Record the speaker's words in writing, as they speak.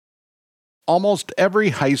Almost every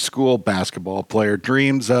high school basketball player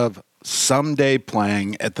dreams of someday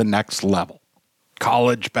playing at the next level.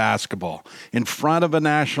 College basketball, in front of a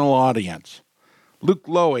national audience. Luke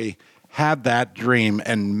Loewe had that dream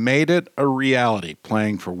and made it a reality,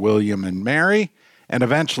 playing for William and Mary and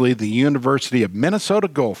eventually the University of Minnesota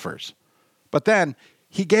Gophers. But then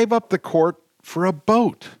he gave up the court for a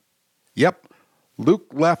boat. Yep, Luke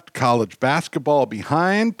left college basketball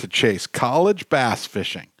behind to chase college bass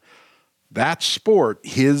fishing. That sport,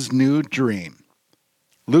 his new dream.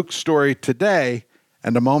 Luke's story today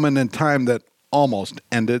and a moment in time that almost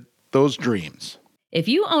ended those dreams. If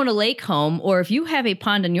you own a lake home or if you have a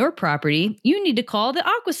pond on your property, you need to call the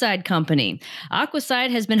Aquaside Company.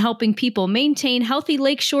 Aquaside has been helping people maintain healthy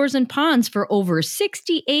lake shores and ponds for over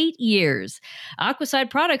 68 years. Aquaside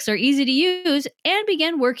products are easy to use and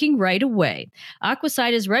begin working right away.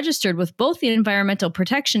 Aquaside is registered with both the Environmental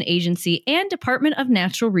Protection Agency and Department of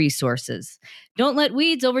Natural Resources. Don't let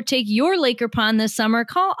weeds overtake your lake or pond this summer.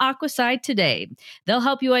 Call Aquaside today. They'll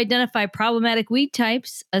help you identify problematic weed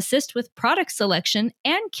types, assist with product selection,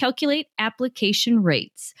 and calculate application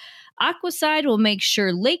rates. Aquaside will make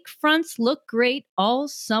sure lakefronts look great all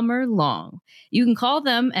summer long. You can call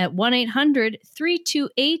them at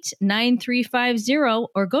 1-800-328-9350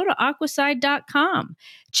 or go to aquaside.com.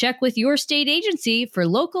 Check with your state agency for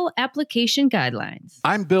local application guidelines.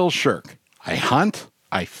 I'm Bill Shirk. I hunt,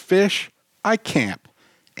 I fish, I camp,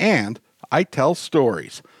 and I tell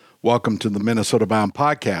stories. Welcome to the Minnesota Bound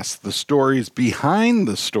Podcast, the stories behind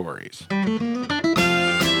the stories.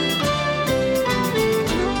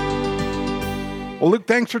 Well, Luke,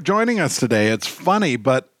 thanks for joining us today. It's funny,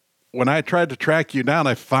 but when I tried to track you down,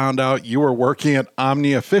 I found out you were working at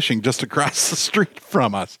Omnia Fishing just across the street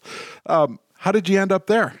from us. How did you end up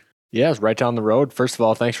there? Yeah, it's right down the road. First of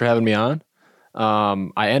all, thanks for having me on.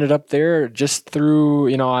 I ended up there just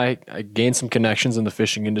through, I gained some connections in the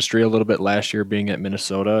fishing industry a little bit last year being at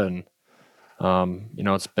Minnesota. And,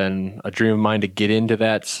 it's been a dream of mine to get into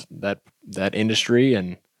that industry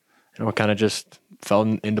and, it kind of just fell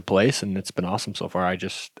into place and it's been awesome so far. I've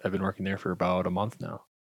been working there for about a month now.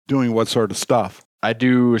 Doing what sort of stuff? I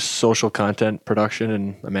do social content production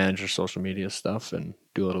and I manage their social media stuff and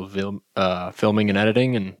do a little filming and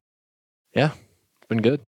editing and yeah, it's been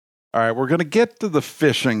good. All right, we're going to get to the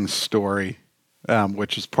fishing story,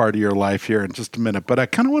 which is part of your life here in just a minute, but I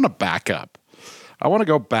kind of want to back up. I want to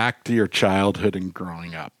go back to your childhood and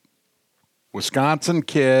growing up. Wisconsin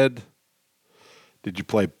kid. Did you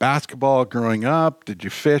play basketball growing up? Did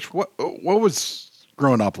you fish? What was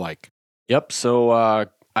growing up like? Yep, so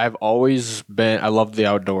I've always I love the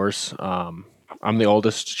outdoors. I'm the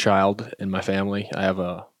oldest child in my family. I have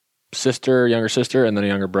a younger sister, and then a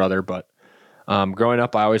younger brother, but growing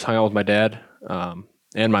up, I always hung out with my dad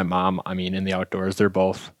and my mom. In the outdoors, they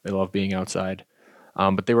love being outside.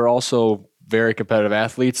 But they were also very competitive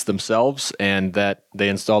athletes themselves, and that they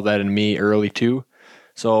installed that in me early too.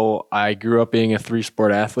 So I grew up being a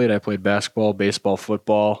 3-sport athlete. I played basketball, baseball,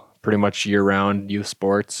 football, pretty much year-round youth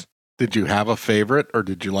sports. Did you have a favorite, or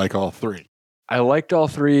did you like all three? I liked all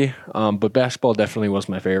three, but basketball definitely was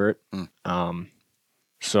my favorite.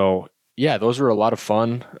 So yeah, those were a lot of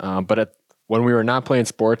fun. But when we were not playing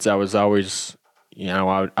sports, I was always,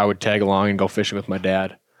 I would tag along and go fishing with my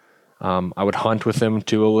dad. I would hunt with him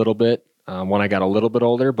too a little bit when I got a little bit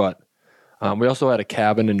older. But we also had a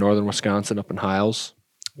cabin in northern Wisconsin up in Hiles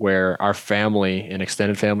where our family and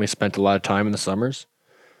extended family spent a lot of time in the summers.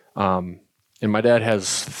 And my dad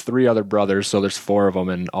has 3 other brothers, so there's 4 of them,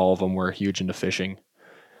 and all of them were huge into fishing,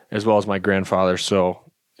 as well as my grandfather. So,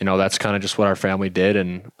 that's kind of just what our family did,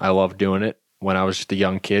 and I loved doing it. When I was just a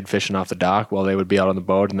young kid fishing off the dock while they would be out on the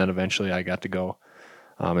boat, and then eventually I got to go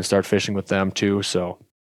and start fishing with them too. So,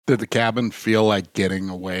 did the cabin feel like getting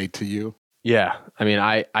away to you? Yeah,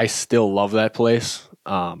 I still love that place.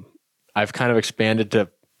 I've kind of expanded to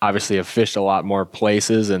obviously have fished a lot more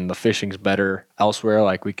places, and the fishing's better elsewhere.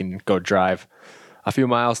 Like we can go drive a few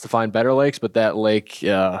miles to find better lakes, but that lake,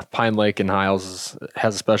 Pine Lake in Hiles,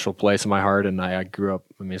 has a special place in my heart. And I grew up.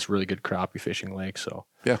 It's a really good crappie fishing lake. So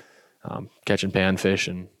yeah. Catching panfish,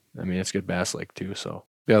 and it's good bass lake too. So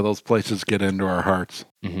yeah, those places get into our hearts.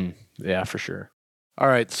 Mm-hmm. Yeah, for sure. All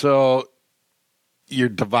right, so you're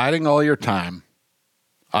dividing all your time.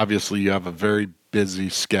 Obviously, you have a very busy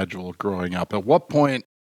schedule growing up. At what point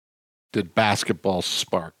did basketball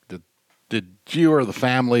spark? Did you or the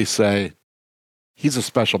family say, he's a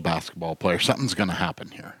special basketball player, something's going to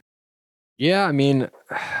happen here? Yeah,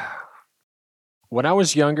 when I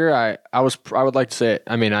was younger, I would like to say,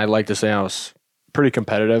 I'd like to say I was pretty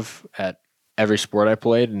competitive at every sport I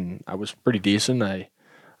played, and I was pretty decent. I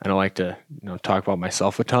don't like to talk about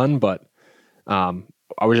myself a ton, but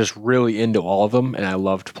I was just really into all of them, and I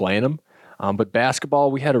loved playing them. But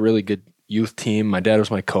basketball, we had a really good youth team. My dad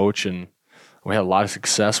was my coach, and we had a lot of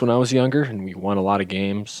success when I was younger, and we won a lot of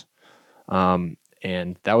games.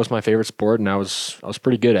 And that was my favorite sport, and I was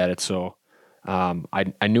pretty good at it. So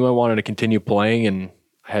I knew I wanted to continue playing, and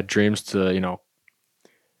I had dreams to,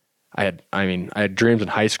 I had dreams in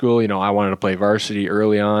high school. I wanted to play varsity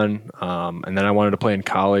early on, and then I wanted to play in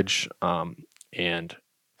college. And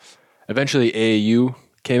eventually AAU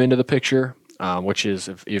came into the picture, which is,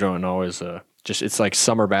 if you don't know, is it's like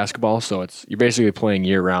summer basketball. So you're basically playing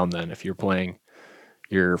year round then. If you're playing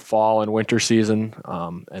your fall and winter season,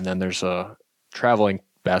 and then there's a traveling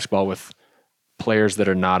basketball with players that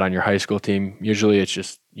are not on your high school team. Usually it's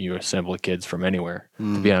just you assemble kids from anywhere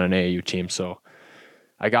to be on an AAU team. So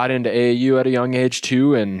I got into AAU at a young age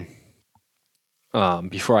too, and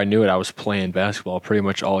before I knew it, I was playing basketball pretty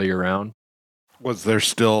much all year round. Was there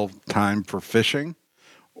still time for fishing,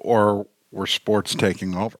 or were sports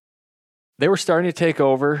taking over? They were starting to take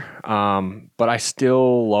over, but I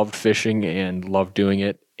still loved fishing and loved doing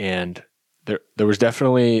it. And there was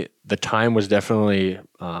definitely, the time was definitely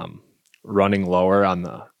running lower on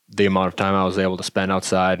the amount of time I was able to spend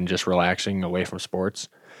outside and just relaxing away from sports.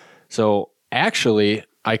 So actually,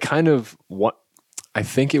 I started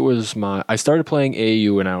playing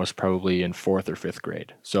AAU when I was probably in 4th or 5th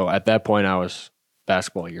grade. So at that point, I was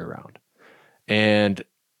basketball year round. And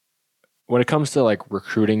when it comes to like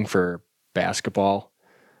recruiting for basketball,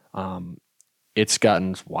 it's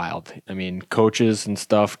gotten wild. I mean, coaches and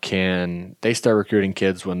stuff they start recruiting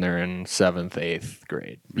kids when they're in 7th, 8th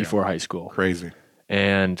grade before high school. Crazy.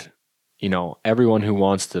 And, everyone who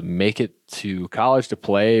wants to make it to college to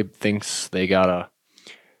play thinks they gotta,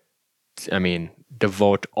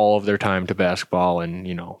 devote all of their time to basketball and,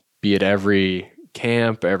 be at every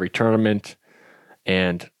camp, every tournament.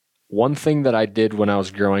 And one thing that I did when I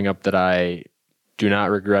was growing up that I do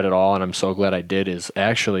not regret at all, and I'm so glad I did, is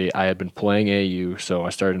actually I had been playing AAU. So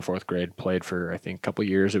I started in 4th grade, played for I think a couple of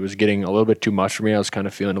years. It was getting a little bit too much for me. I was kind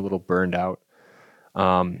of feeling a little burned out.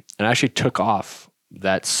 And I actually took off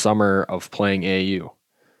that summer of playing AAU,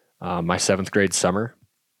 my 7th grade summer.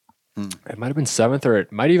 It might have been 7th, or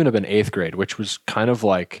it might even have been 8th grade, which was kind of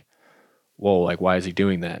like, whoa, like why is he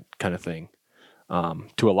doing that kind of thing?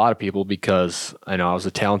 To a lot of people, because I know I was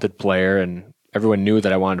a talented player and everyone knew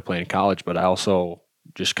that I wanted to play in college, but I also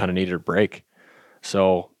just kind of needed a break.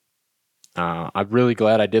 So I'm really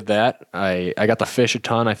glad I did that. I got to fish a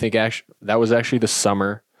ton. I think that was actually the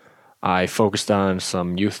summer. I focused on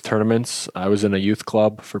some youth tournaments. I was in a youth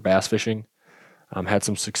club for bass fishing. Had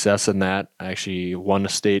some success in that. I actually won a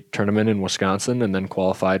state tournament in Wisconsin and then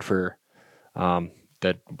qualified for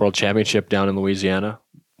the World Championship down in Louisiana.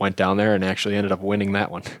 Went down there and actually ended up winning that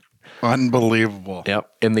one. Unbelievable. Yep.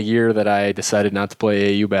 In the year that I decided not to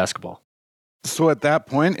play AAU basketball. So at that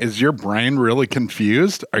point, is your brain really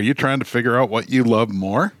confused? Are you trying to figure out what you love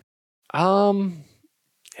more? I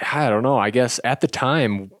don't know. I guess at the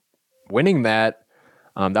time, winning that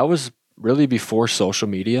was really before social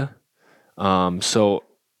media. So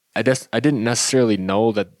I didn't necessarily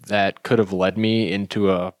know that could have led me into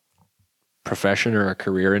a profession or a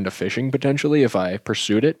career into fishing potentially if I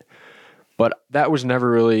pursued it. But that was never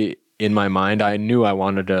really in my mind. I knew I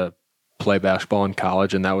wanted to play basketball in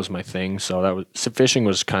college, and that was my thing. So fishing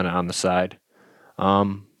was kind of on the side.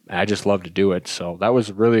 I just loved to do it. So that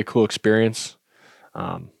was really a cool experience.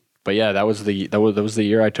 But yeah, that was the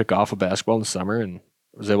year I took off of basketball in the summer and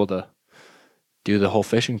was able to do the whole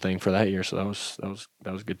fishing thing for that year. So that was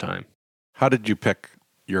a good time. How did you pick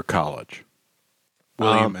your college?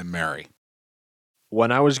 William and Mary.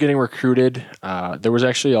 When I was getting recruited, there was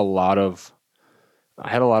actually I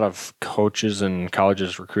had a lot of coaches and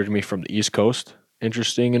colleges recruiting me from the East Coast,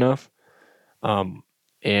 interesting enough.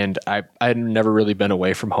 And I had never really been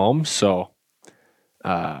away from home. So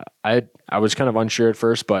I was kind of unsure at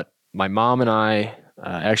first, but my mom and I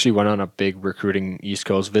actually went on a big recruiting East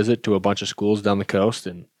Coast visit to a bunch of schools down the coast.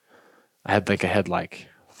 And I had like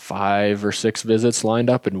 5 or 6 visits lined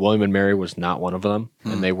up, and William and Mary was not one of them,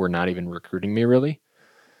 and they were not even recruiting me really.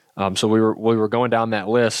 So we were going down that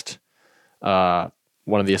list.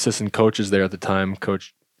 One of the assistant coaches there at the time,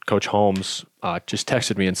 Coach Holmes, just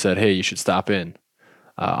texted me and said, "Hey, you should stop in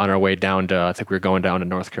on our way down to, I think we were going down to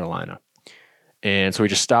North Carolina." And so we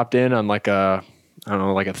just stopped in on like a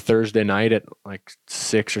Thursday night at like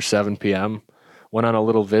 6 or 7 p.m. Went on a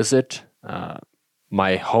little visit.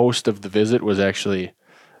 My host of the visit was actually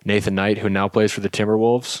Nathan Knight, who now plays for the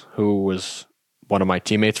Timberwolves, who was one of my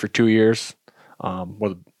teammates for 2 years.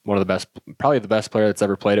 One of the best, probably the best player that's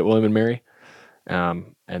ever played at William and Mary.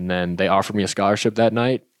 And then they offered me a scholarship that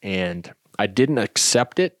night, and I didn't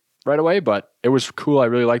accept it right away, but it was cool. I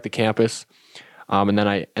really liked the campus. And then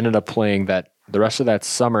I ended up playing the rest of that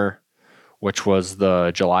summer, which was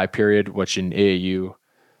the July period, which in AAU,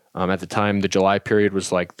 at the time, the July period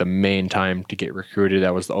was like the main time to get recruited.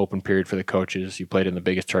 That was the open period for the coaches. You played in the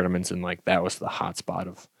biggest tournaments, and like that was the hot spot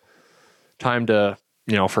of time to,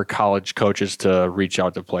 for college coaches to reach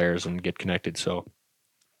out to players and get connected. So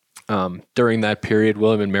during that period,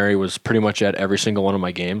 William and Mary was pretty much at every single one of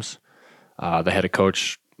my games. They had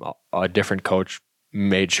a different coach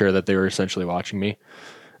made sure that they were essentially watching me.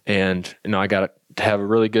 And, I got to have a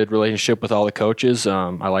really good relationship with all the coaches.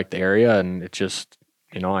 I like the area, and it just,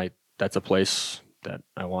 that's a place that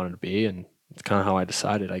I wanted to be, and it's kind of how I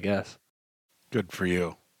decided, I guess. Good for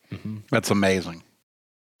you. Mm-hmm. That's amazing.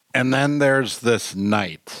 And then there's this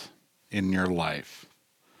night in your life.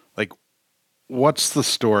 Like, what's the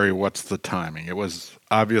story? What's the timing? It was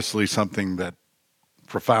obviously something that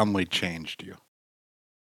profoundly changed you.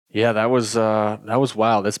 Yeah, that was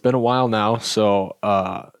wild. It's been a while now, so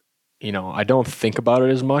I don't think about it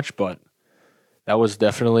as much, but that was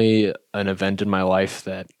definitely an event in my life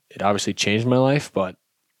that it obviously changed my life. But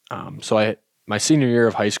my senior year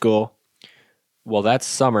of high school, well, that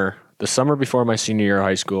summer, the summer before my senior year of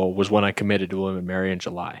high school was when I committed to William and Mary in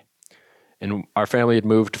July. And our family had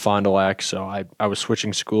moved to Fond du Lac, so I was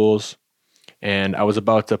switching schools, and I was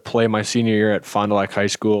about to play my senior year at Fond du Lac High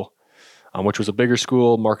School, which was a bigger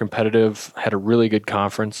school, more competitive, had a really good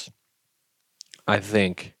conference. I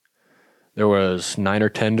think there was 9 or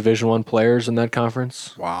 10 Division I players in that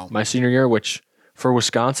conference. Wow. My senior year, which for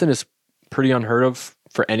Wisconsin is pretty unheard of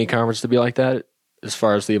for any conference to be like that as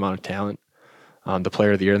far as the amount of talent. The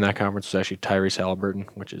player of the year in that conference was actually Tyrese Halliburton,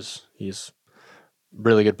 he's a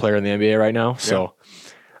really good player in the NBA right now. Yeah. So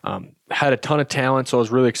had a ton of talent, so I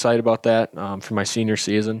was really excited about that for my senior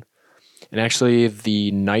season. And actually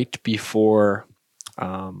the night before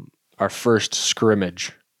our first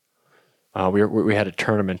scrimmage, we had a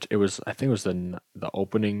tournament. I think it was the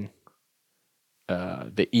opening,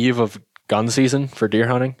 the eve of gun season for deer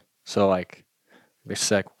hunting. So like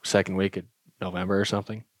the second week of November or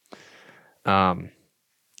something.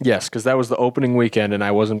 Yes, because that was the opening weekend, and I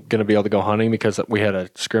wasn't going to be able to go hunting because we had a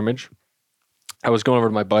scrimmage. I was going over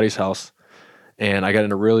to my buddy's house, and I got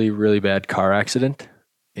in a really, really bad car accident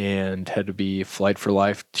and had to be flight for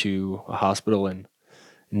life to a hospital in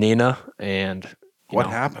Neenah. And what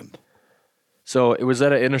happened? So it was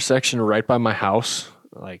at an intersection right by my house,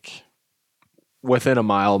 like within a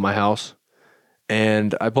mile of my house.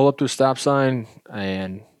 And I pulled up to a stop sign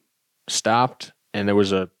and stopped, and there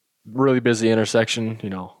was a really busy intersection,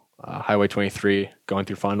 Highway 23 going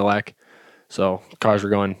through Fond du Lac. So cars were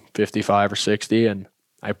going 55 or 60, and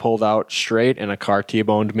I pulled out straight, and a car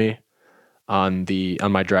T-boned me on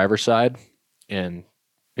my driver's side and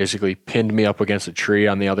basically pinned me up against a tree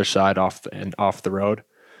on the other side off the road.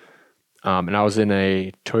 And I was in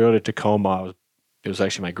a Toyota Tacoma. It was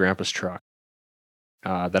actually my grandpa's truck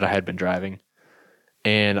that I had been driving,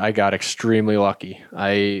 and I got extremely lucky.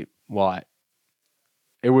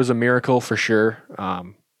 It was a miracle for sure.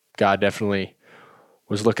 God definitely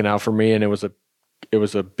was looking out for me, and it was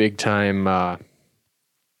a big time.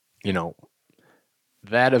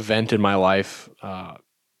 That event in my life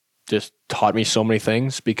just taught me so many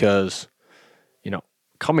things because,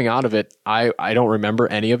 coming out of it, I don't remember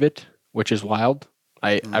any of it, which is wild.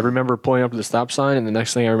 I remember pulling up to the stop sign, and the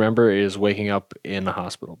next thing I remember is waking up in a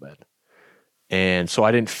hospital bed. And so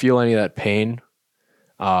I didn't feel any of that pain.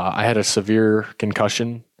 I had a severe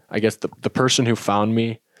concussion. I guess the person who found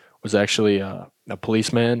me was actually a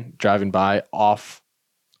policeman driving by off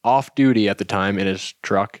duty at the time in his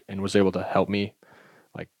truck and was able to help me.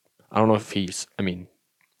 Like, I don't know if he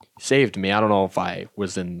saved me. I don't know if I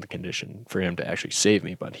was in the condition for him to actually save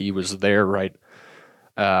me, but he was there right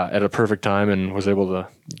at a perfect time and was able to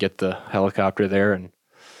get the helicopter there and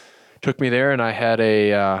took me there. And I had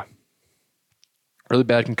a really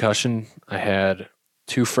bad concussion. I had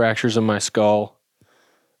 2 fractures in my skull.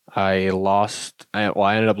 I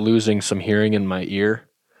ended up losing some hearing in my ear.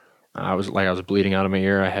 I was bleeding out of my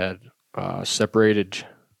ear. I had separated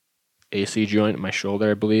AC joint in my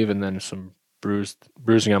shoulder, I believe, and then some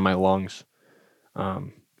bruising on my lungs.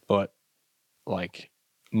 But like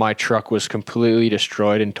my truck was completely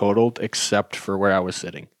destroyed and totaled except for where I was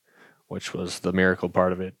sitting, which was the miracle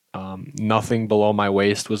part of it. Nothing below my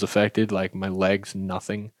waist was affected, like my legs,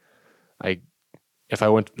 nothing. I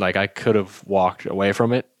could have walked away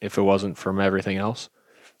from it if it wasn't from everything else,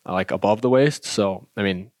 like above the waist. So, I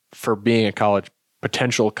mean, for being a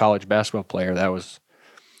potential college basketball player, that was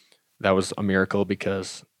a miracle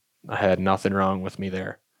because I had nothing wrong with me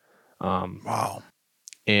there. Wow.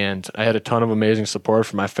 And I had a ton of amazing support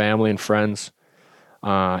from my family and friends.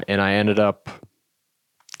 And I ended up,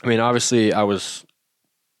 obviously I was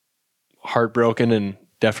heartbroken and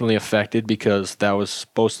definitely affected because that was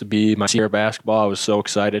supposed to be my senior basketball. I was so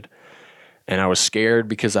excited. And I was scared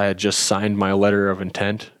because I had just signed my letter of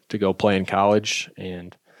intent to go play in college.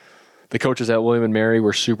 And the coaches at William and Mary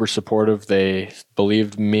were super supportive. They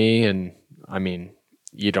believed me. And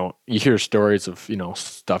you hear stories of,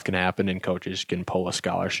 stuff can happen and coaches can pull a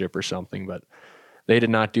scholarship or something, but they did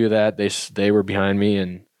not do that. They were behind me.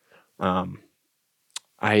 And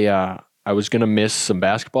I was going to miss some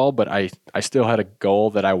basketball, but I still had a goal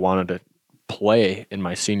that I wanted to play in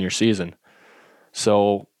my senior season.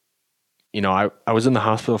 So, I was in the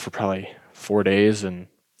hospital for probably 4 days, and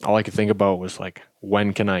all I could think about was like,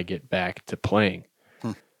 when can I get back to playing?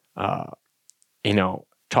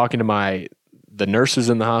 Talking to the nurses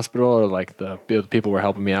in the hospital, or like the people who were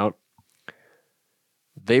helping me out,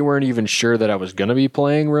 they weren't even sure that I was going to be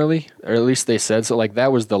playing, really, or at least they said so. Like,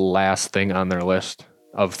 that was the last thing on their list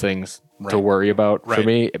of things to worry about for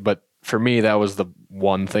me. But for me, that was the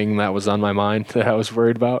one thing that was on my mind that I was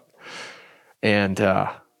worried about. And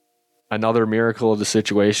another miracle of the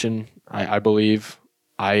situation, I believe,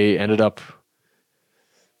 I ended up,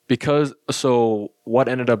 what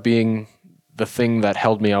ended up being the thing that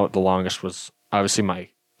held me out the longest was obviously my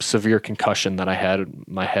severe concussion that I had,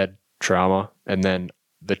 my head trauma, and then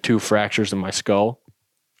the 2 fractures in my skull.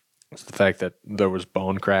 It's the fact that there was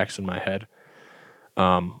bone cracks in my head.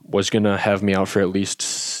 Was going to have me out for at least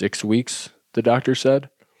 6 weeks, the doctor said.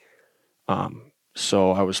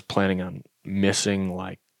 So I was planning on missing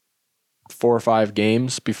like 4 or 5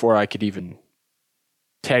 games before I could even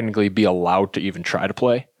technically be allowed to even try to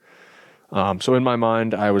play. So in my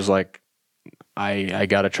mind, I was like, I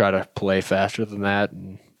got to try to play faster than that.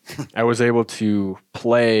 And I was able to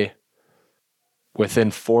play within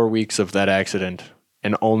 4 weeks of that accident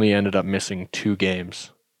and only ended up missing 2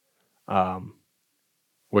 games,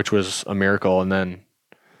 which was a miracle. And then,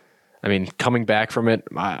 coming back from it,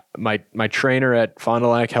 my trainer at Fond du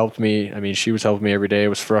Lac helped me. She was helping me every day. It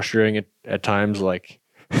was frustrating at times. Like,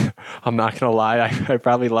 I'm not going to lie. I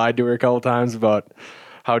probably lied to her a couple of times about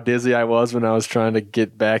how dizzy I was when I was trying to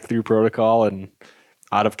get back through protocol and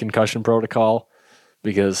out of concussion protocol,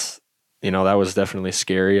 because, that was definitely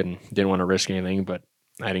scary and didn't want to risk anything, but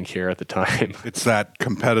I didn't care at the time. It's that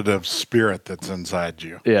competitive spirit that's inside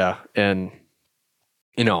you. Yeah. And,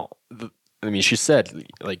 she said,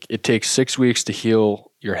 like, it takes 6 weeks to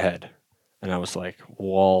heal your head. And I was like,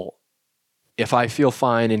 well, if I feel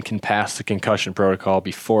fine and can pass the concussion protocol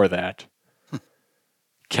before that,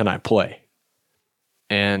 can I play?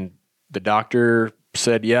 And the doctor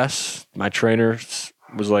said yes. My trainer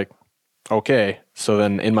was like, okay. So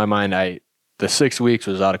then in my mind, the 6 weeks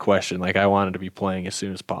was out of question. Like, I wanted to be playing as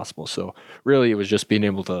soon as possible. So really it was just being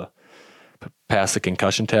able to pass the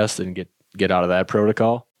concussion test and get out of that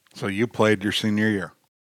protocol. So you played your senior year?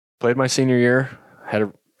 Played my senior year.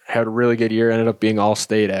 Had a really good year. Ended up being all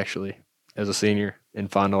state actually as a senior in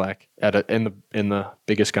Fond du Lac in the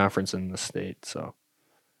biggest conference in the state. So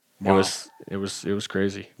wow. It was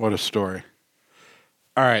crazy. What a story.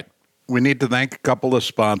 All right. We need to thank a couple of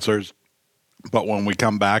sponsors, but when we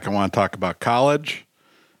come back, I want to talk about college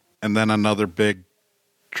and then another big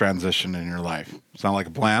transition in your life. Sound like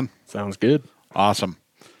a plan? Sounds good. Awesome.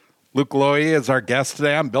 Luke Loewe is our guest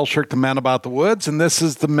today. I'm Bill Shirk, the Man About the Woods, and this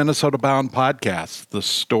is the Minnesota Bound Podcast, the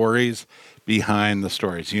stories behind the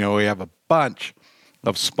stories. We have a bunch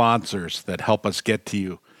of sponsors that help us get to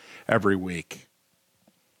you every week.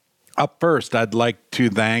 Up first, I'd like to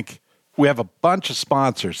we have a bunch of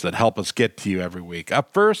sponsors that help us get to you every week.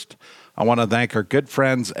 Up first, I want to thank our good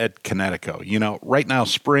friends at Kinetico. Right now,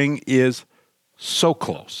 spring is so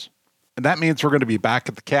close, and that means we're going to be back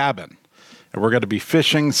at the cabin. And we're going to be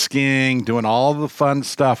fishing, skiing, doing all the fun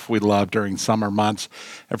stuff we love during summer months.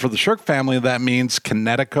 And for the Shirk family, that means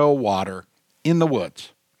Kinetico water in the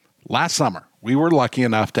woods. Last summer, we were lucky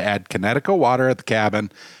enough to add Kinetico water at the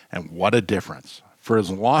cabin, and what a difference. For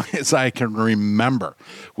as long as I can remember,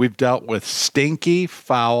 we've dealt with stinky,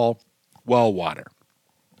 foul well water.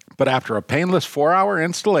 But after a painless 4-hour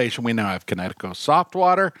installation, we now have Kinetico soft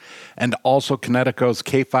water and also Kinetico's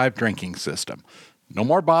K5 drinking system. No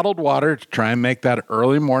more bottled water to try and make that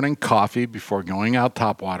early morning coffee before going out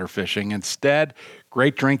topwater fishing. Instead,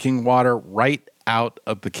 great drinking water right out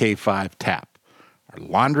of the K5 tap. Our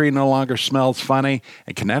laundry no longer smells funny,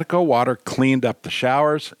 and Kinetico water cleaned up the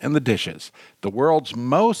showers and the dishes. The world's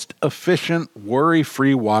most efficient,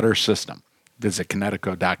 worry-free water system. Visit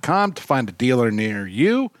Kinetico.com to find a dealer near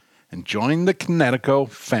you and join the Kinetico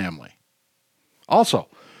family. Also,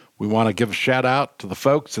 we want to give a shout out to the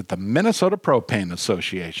folks at the Minnesota Propane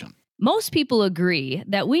Association. Most people agree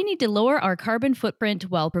that we need to lower our carbon footprint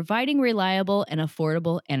while providing reliable and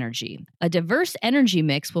affordable energy. A diverse energy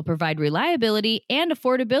mix will provide reliability and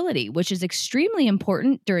affordability, which is extremely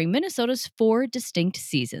important during Minnesota's 4 distinct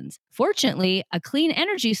seasons. Fortunately, a clean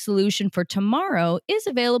energy solution for tomorrow is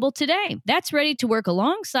available today. That's ready to work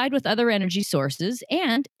alongside with other energy sources,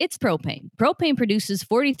 and it's propane. Propane produces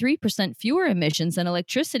 43% fewer emissions than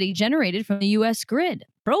electricity generated from the U.S. grid.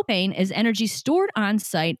 Propane is energy stored on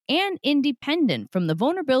site and independent from the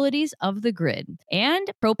vulnerabilities of the grid.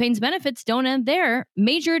 And propane's benefits don't end there.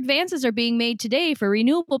 Major advances are being made today for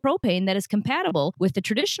renewable propane that is compatible with the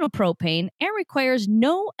traditional propane and requires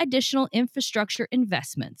no additional infrastructure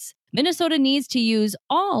investments. Minnesota needs to use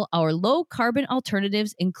all our low-carbon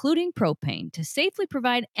alternatives, including propane, to safely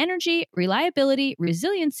provide energy, reliability,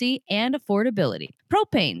 resiliency, and affordability.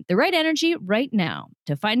 Propane, the right energy right now.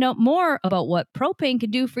 To find out more about what propane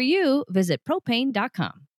can do for you, visit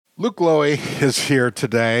propane.com. Luke Loewe is here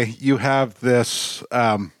today. You have this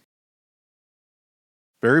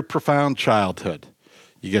very profound childhood.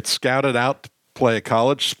 You get scouted out to play a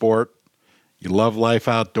college sport. You love life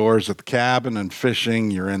outdoors at the cabin and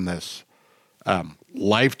fishing. You're in this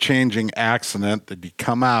life-changing accident that you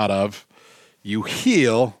come out of. You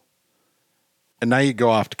heal, and now you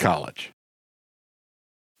go off to college.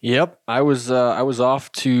 Yep, I was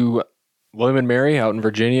off to William and Mary out in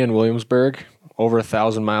Virginia in Williamsburg, over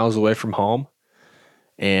 1,000 miles away from home.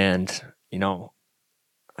 And, I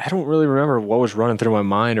don't really remember what was running through my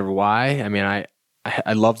mind or why. I mean,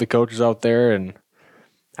 I love the coaches out there, and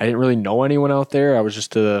I didn't really know anyone out there. I was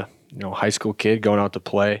just a high school kid going out to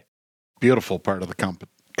play. Beautiful part of the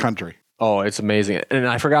country. Oh, it's amazing. And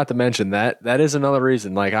I forgot to mention that is another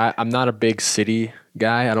reason. Like, I'm not a big city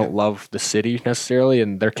guy. I don't love the city necessarily.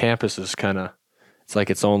 And their campus is it's like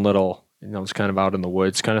its own little, it's kind of out in the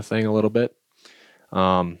woods kind of thing a little bit.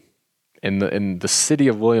 And the city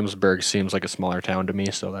of Williamsburg seems like a smaller town to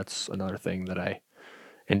me. So that's another thing that I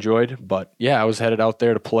enjoyed. But yeah, I was headed out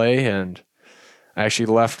there to play, and I actually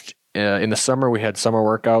left in the summer. We had summer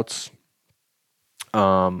workouts.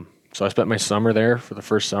 So I spent my summer there for the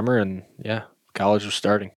first summer, and yeah, college was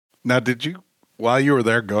starting. Now, did you, while you were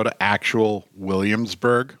there, go to actual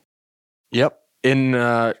Williamsburg? Yep.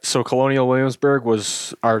 So Colonial Williamsburg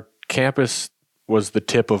was our campus, was the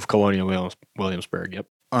tip of Colonial Williamsburg. Yep.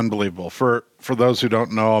 Unbelievable. For those who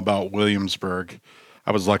don't know about Williamsburg,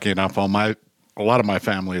 I was lucky enough. A lot of my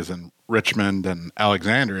family is in Richmond and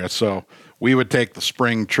Alexandria, so we would take the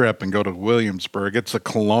spring trip and go to Williamsburg. It's a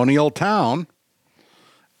colonial town.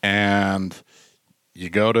 And you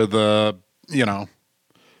go to the,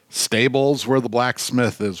 stables where the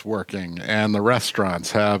blacksmith is working, and the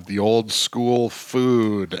restaurants have the old school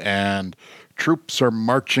food, and troops are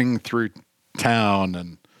marching through town.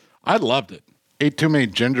 And I loved it. Ate too many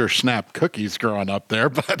ginger snap cookies growing up there,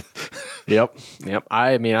 but Yep.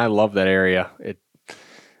 I mean, I love that area.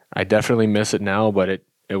 I definitely miss it now, but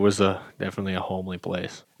it was definitely a homely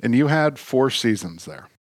place. And you had 4 seasons there.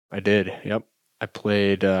 I did. Yep. I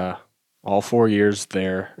played all 4 years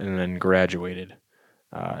there and then graduated.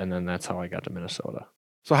 And then that's how I got to Minnesota.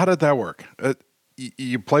 So how did that work?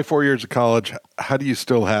 You play 4 years of college. How do you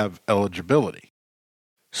still have eligibility?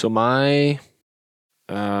 So my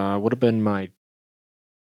would have been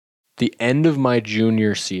the end of my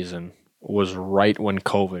junior season was right when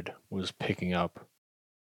COVID was picking up.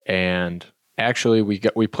 And actually we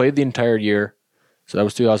played the entire year. So that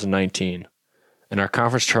was 2019. And our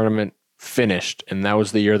conference tournament finished, and that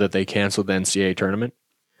was the year that they canceled the NCAA tournament.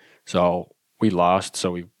 So we lost,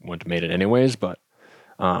 so we wouldn't have made it anyways. But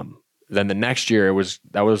then the next year,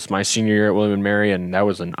 that was my senior year at William and Mary, and that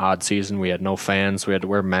was an odd season. We had no fans. We had to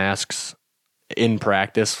wear masks in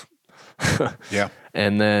practice. Yeah.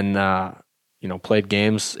 And then, played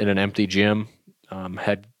games in an empty gym,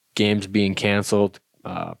 had games being canceled.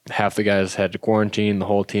 Half the guys had to quarantine. The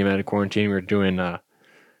whole team had to quarantine. We were doing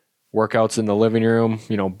workouts in the living room,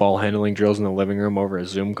 ball handling drills in the living room over a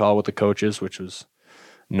Zoom call with the coaches, which was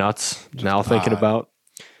nuts now thinking about.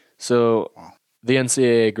 So the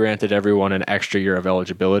NCAA granted everyone an extra year of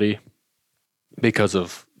eligibility because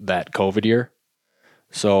of that COVID year.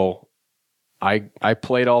 So I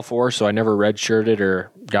played all 4, so I never redshirted or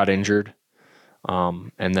got injured,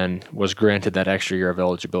 and then was granted that extra year of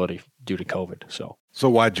eligibility due to COVID. So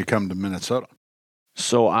why'd you come to Minnesota?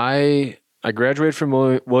 So I graduated from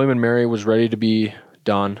William and Mary, was ready to be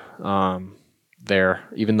done there,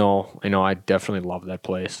 even though I definitely love that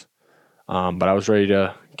place. But I was ready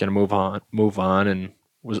to kind of move on, and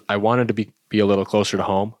I wanted to be a little closer to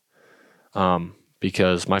home.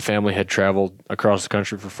 because my family had traveled across the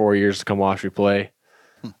country for 4 years to come watch me play.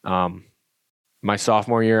 My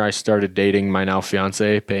sophomore year, I started dating my now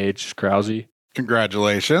fiance, Paige Krause.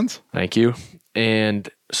 Congratulations. Thank you. And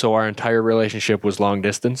so our entire relationship was long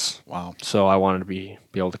distance. Wow. So I wanted to be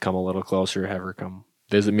able to come a little closer, have her come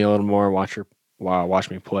visit me a little more, watch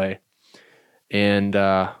me play. And,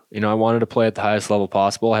 I wanted to play at the highest level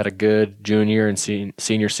possible. I had a good junior and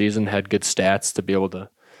senior season, had good stats to be able to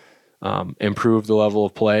improve the level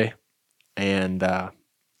of play. And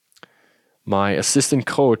my assistant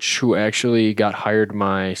coach, who actually got hired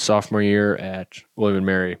my sophomore year at William &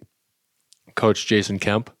 Mary, Coach Jason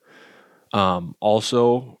Kemp,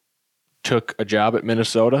 also took a job at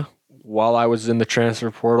Minnesota while I was in the transfer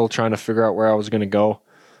portal trying to figure out where I was going to go.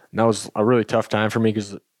 And that was a really tough time for me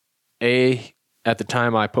because, at the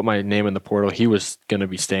time I put my name in the portal, he was going to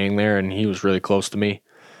be staying there and he was really close to me.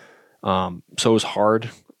 So it was hard.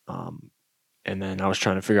 And then I was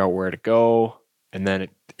trying to figure out where to go. And then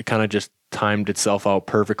it kind of just timed itself out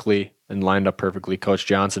perfectly and lined up perfectly. Coach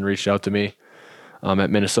Johnson reached out to me at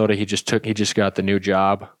Minnesota. He just got the new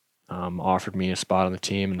job, offered me a spot on the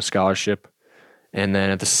team and a scholarship. And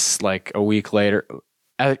then a week later,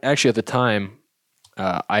 actually at the time,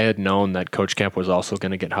 I had known that Coach Kemp was also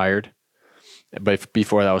going to get hired. But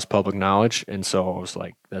before that was public knowledge. And so I was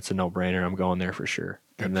like, that's a no-brainer. I'm going there for sure.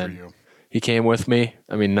 Good and then for you. He came with me.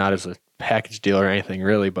 I mean, not as a package deal or anything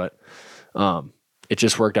really, but it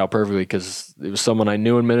just worked out perfectly because it was someone I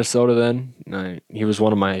knew in Minnesota then. He was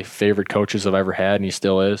one of my favorite coaches I've ever had, and he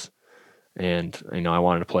still is. And, I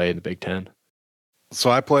wanted to play in the Big Ten. So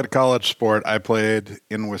I played a college sport. I played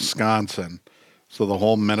in Wisconsin. So the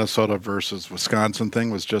whole Minnesota versus Wisconsin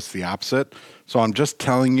thing was just the opposite. So I'm just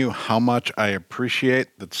telling you how much I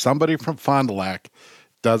appreciate that somebody from Fond du Lac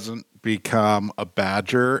doesn't become a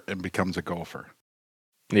Badger and becomes a Gopher.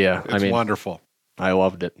 Yeah, It's wonderful. I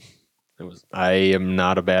loved it. I am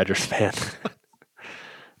not a Badgers fan.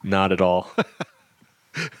 Not at all.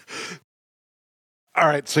 All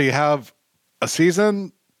right, so you have a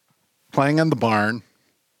season playing in the barn.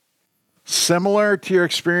 Similar to your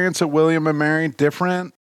experience at William & Mary,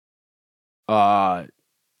 different? It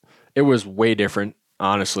was way different,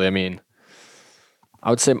 honestly. I mean,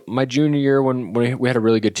 I would say my junior year when we had a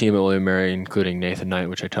really good team at William & Mary, including Nathan Knight,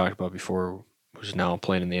 which I talked about before, who's now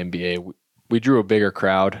playing in the NBA. We drew a bigger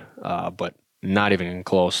crowd, but not even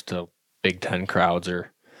close to Big Ten crowds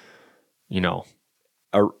or,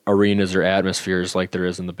 arenas or atmospheres like there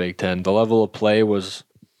is in the Big Ten. The level of play was,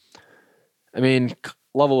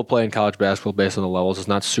 level of play in college basketball based on the levels is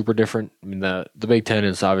not super different. I mean, the Big Ten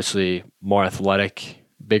is obviously more athletic,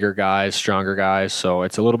 bigger guys, stronger guys, so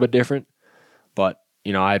it's a little bit different. But,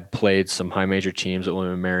 I'd played some high major teams at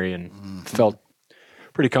William & Mary and felt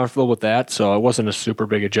pretty comfortable with that, so it wasn't a super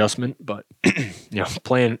big adjustment. But,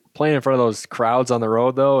 playing in front of those crowds on the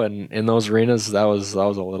road, though, and in those arenas, that was a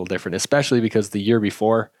little different, especially because the year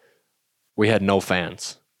before, we had no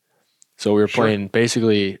fans. So we were playing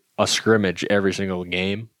basically a scrimmage every single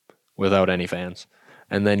game without any fans.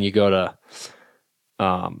 And then you go to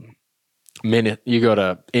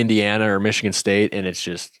Indiana or Michigan State, and it's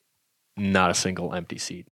just not a single empty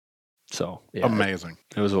seat. So yeah, Amazing.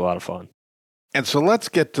 It was a lot of fun. And so let's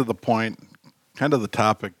get to the point, kind of the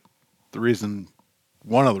topic,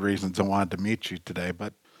 one of the reasons I wanted to meet you today.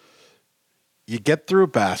 But you get through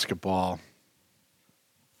basketball,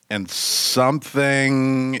 and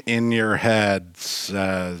something in your head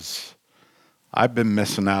says, I've been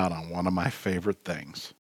missing out on one of my favorite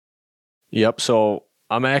things. Yep. So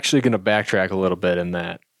I'm actually going to backtrack a little bit in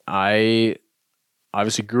that. I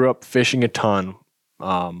obviously grew up fishing a ton.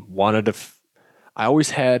 I always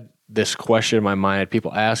had this question in my mind.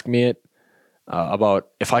 People ask me it about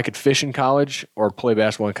if I could fish in college or play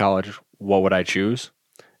basketball in college, what would I choose?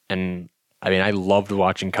 And I loved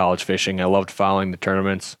watching college fishing. I loved following the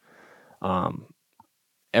tournaments.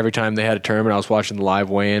 Every time they had a tournament, I was watching the live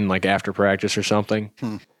weigh-in, like after practice or something.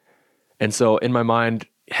 And so in my mind,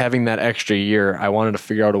 having that extra year, I wanted to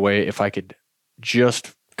figure out a way if I could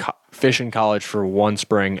just fish in college for one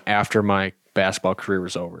spring after my basketball career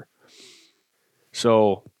was over.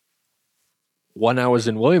 So when I was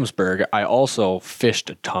in Williamsburg, I also fished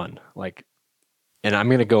a ton. And I'm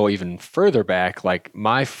going to go even further back. I'm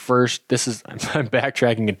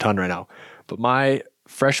backtracking a ton right now, but my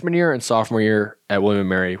freshman year and sophomore year at William &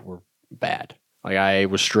 Mary were bad. I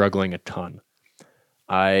was struggling a ton.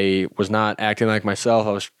 I was not acting like myself.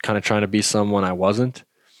 I was kind of trying to be someone I wasn't.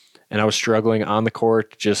 And I was struggling on the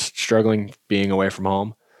court, just struggling being away from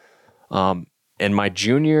home. In my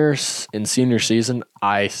junior and senior season,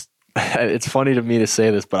 it's funny to me to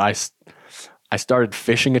say this, but I started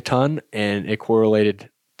fishing a ton, and it correlated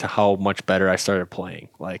to how much better I started playing.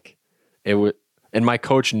 Like it would, and my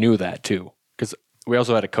coach knew that too, because we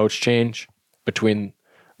also had a coach change between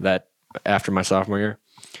that after my sophomore year.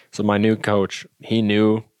 So my new coach, he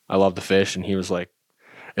knew I loved to fish, and he was like,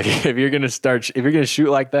 if you're gonna shoot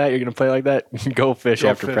like that, you're gonna play like that, go fish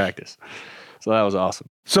after practice. So that was awesome.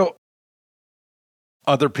 So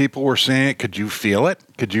other people were saying it. Could you feel it?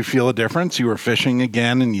 Could you feel a difference? You were fishing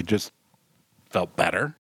again and you just felt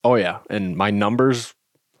better? Oh yeah. And my numbers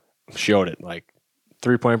showed it. Like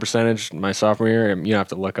 3-point percentage my sophomore year. You have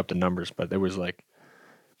to look up the numbers, but it was like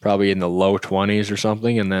probably in the low 20s or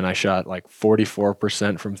something. And then I shot like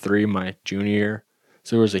 44% from 3 my junior year.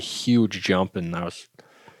 So it was a huge jump, and I was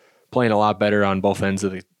playing a lot better on both ends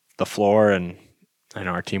of the floor, and I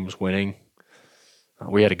know our team was winning.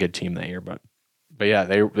 We had a good team that year, but yeah,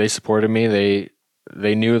 they supported me.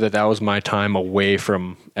 They knew that was my time away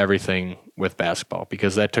from everything with basketball,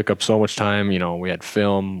 because that took up so much time. You know, we had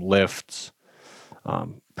film, lifts,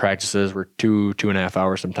 practices were 2.5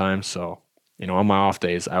 hours sometimes. So, you know, on my off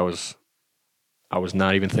days, I was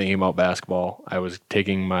not even thinking about basketball. I was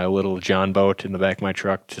taking my little John boat in the back of my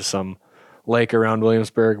truck to some lake around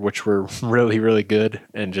Williamsburg, which were really, really good,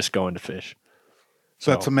 and just going to fish. So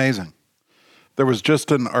that's amazing. There was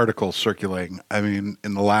just an article circulating, I mean,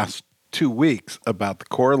 in the last 2 weeks about the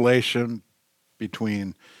correlation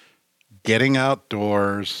between getting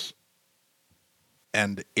outdoors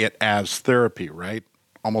and it as therapy, right?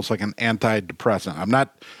 Almost like an antidepressant. I'm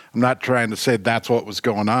not trying to say that's what was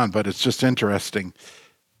going on, but it's just interesting.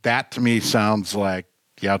 That to me sounds like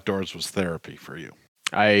the outdoors was therapy for you.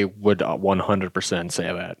 I would 100%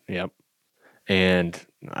 say that. Yep. And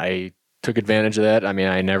I took advantage of that. I mean,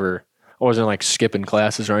 I wasn't like skipping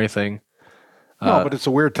classes or anything. No, but it's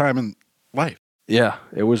a weird time in life. Yeah,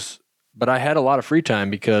 it was. But I had a lot of free time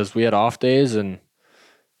because we had off days, and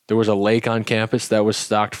there was a lake on campus that was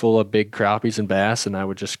stocked full of big crappies and bass, and I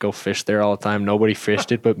would just go fish there all the time. Nobody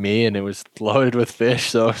fished it but me, and it was loaded with fish,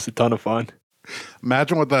 so it was a ton of fun.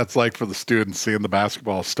 Imagine what that's like for the students seeing the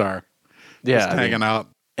basketball star. Yeah, just hanging out.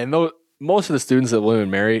 And most of the students at William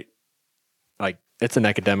and Mary, like, it's an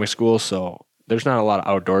academic school, so there's not a lot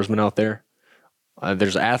of outdoorsmen out there.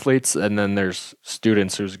 There's athletes, and then there's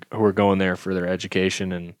students who are going there for their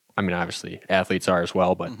education, and I mean, obviously athletes are as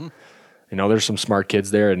well, but you know, there's some smart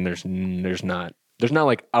kids there, and there's not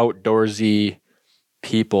like outdoorsy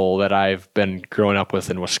people that I've been growing up with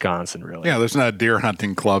in Wisconsin, really. Yeah, there's not a deer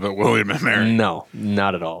hunting club at William and Mary. No,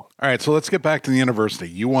 not at all. All right, so let's get back to the university.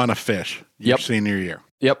 You want to fish your senior year.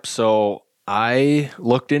 Yep. So I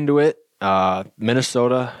looked into it.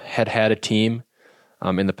 Minnesota had a team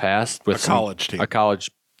in the past with a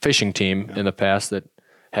college fishing team in the past that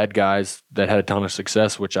had guys that had a ton of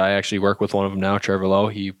success, which I actually work with one of them now, Trevor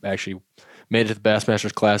Loewe. He actually made it to the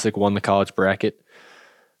Bassmasters Classic, won the college bracket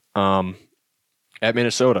at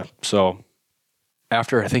Minnesota. So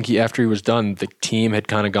after he was done, the team had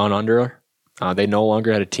kind of gone under. They no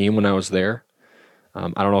longer had a team when I was there. I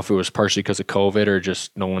don't know if it was partially because of COVID or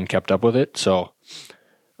just no one kept up with it. So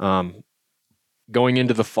going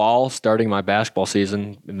into the fall, starting my basketball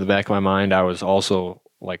season, in the back of my mind, I was also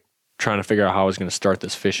like trying to figure out how I was going to start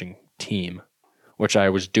this fishing team, which I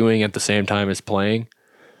was doing at the same time as playing.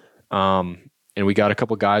 And we got a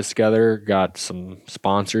couple guys together, got some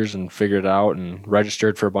sponsors, and figured it out, and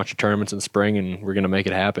registered for a bunch of tournaments in spring, and we're going to make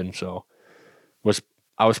it happen. So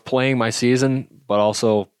I was playing my season, but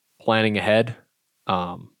also planning ahead,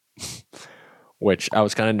 which I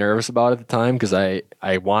was kind of nervous about at the time, because I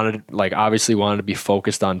obviously wanted to be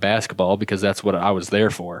focused on basketball, because that's what I was there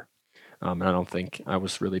for. And I don't think I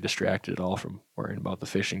was really distracted at all from worrying about the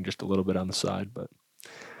fishing, just a little bit on the side. But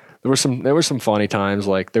there were some funny times.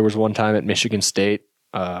 Like there was one time at Michigan State,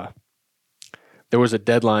 there was a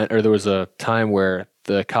deadline, or there was a time where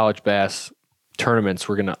the college bass tournaments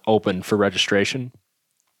were going to open for registration.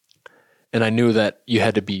 And I knew that you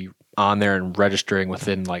had to be on there and registering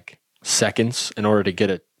within like seconds in order to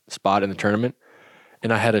get a spot in the tournament.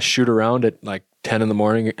 And I had to shoot around at like 10 in the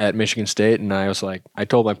morning at Michigan State. And I was like, I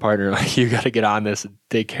told my partner, like, you got to get on this and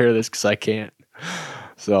take care of this, because I can't.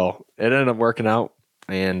 So it ended up working out.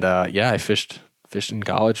 And I fished in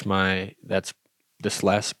college. That's this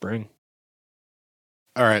last spring.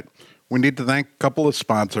 All right. We need to thank a couple of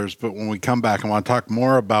sponsors, but when we come back, I want to talk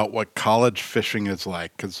more about what college fishing is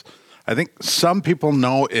like, because I think some people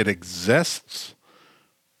know it exists,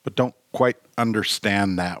 but don't quite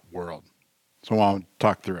understand that world. So I want to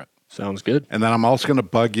talk through it. Sounds good. And then I'm also going to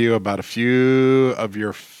bug you about a few of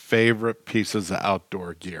your favorite pieces of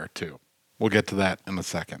outdoor gear, too. We'll get to that in a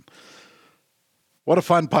second. What a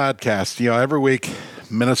fun podcast. Every week,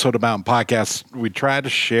 Minnesota Mountain Podcast, we try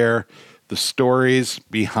to share the stories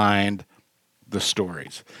behind the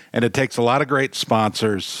stories. And it takes a lot of great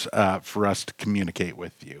sponsors for us to communicate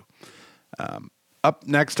with you. Up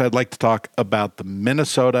next, I'd like to talk about the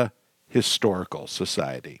Minnesota Historical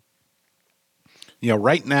Society.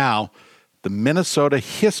 Right now, the Minnesota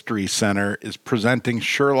History Center is presenting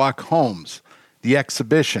Sherlock Holmes, the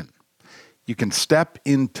exhibition. You can step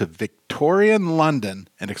into Victorian London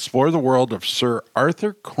and explore the world of Sir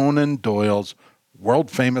Arthur Conan Doyle's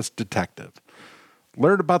world-famous detective.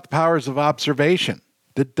 Learn about the powers of observation,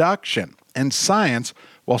 deduction, and science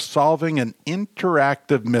while solving an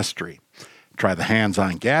interactive mystery. Try the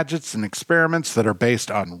hands-on gadgets and experiments that are based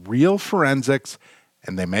on real forensics,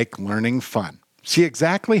 and they make learning fun. See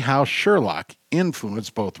exactly how Sherlock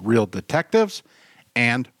influenced both real detectives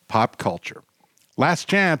and pop culture. Last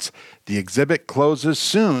chance, the exhibit closes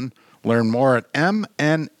soon. Learn more at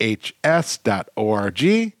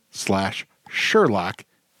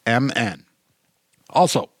mnhs.org/SherlockMN.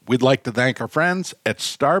 Also, we'd like to thank our friends at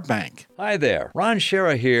Star Bank. Hi there, Ron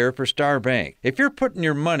Shera here for Star Bank. If you're putting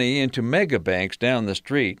your money into mega banks down the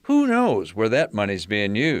street, who knows where that money's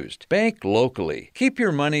being used? Bank locally. Keep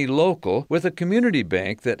your money local with a community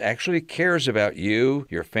bank that actually cares about you,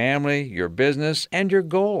 your family, your business, and your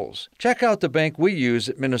goals. Check out the bank we use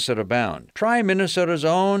at Minnesota Bound. Try Minnesota's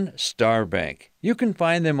own Star Bank. You can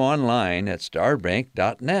find them online at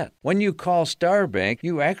starbank.net. When you call Star Bank,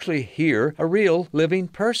 you actually hear a real living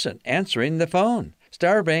person answering the phone.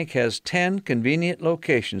 Star Bank has 10 convenient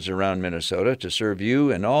locations around Minnesota to serve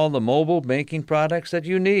you and all the mobile banking products that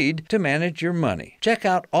you need to manage your money. Check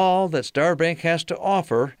out all that Star Bank has to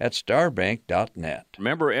offer at starbank.net.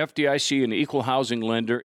 Remember, FDIC, an equal housing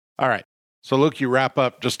lender. All right. So, Luke, you wrap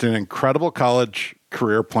up just an incredible college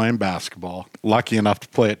career playing basketball. Lucky enough to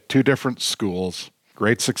play at 2 different schools.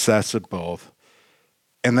 Great success at both.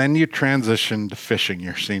 And then you transitioned to fishing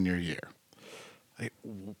your senior year.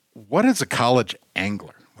 What is a college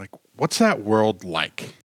angler? What's that world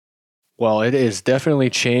like? Well, it has definitely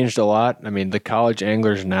changed a lot. I mean, the college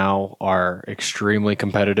anglers now are extremely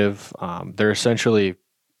competitive. They're essentially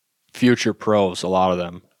future pros, a lot of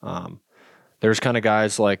them. There's kind of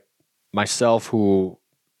guys like myself who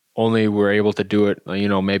only were able to do it,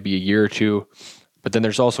 maybe a year or two. But then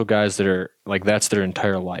there's also guys that are like, that's their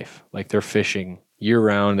entire life. Like they're fishing year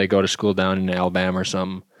round. They go to school down in Alabama or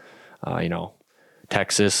something,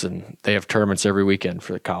 Texas, and they have tournaments every weekend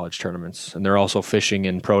for the college tournaments. And they're also fishing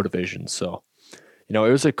in pro divisions. So, it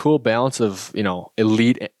was a cool balance of,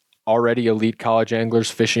 already elite college anglers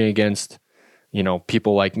fishing against,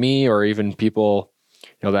 people like me, or even people,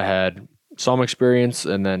 that had some experience,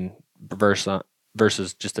 and then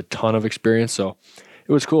versus just a ton of experience. So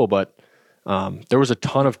it was cool, but there was a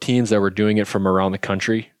ton of teams that were doing it from around the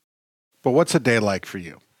country. But what's a day like for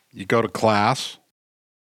you? You go to class?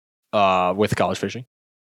 With college fishing.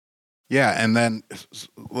 Yeah, and then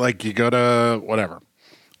you go to whatever,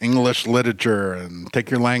 English literature, and take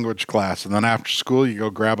your language class, and then after school you go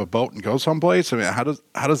grab a boat and go someplace. I mean, how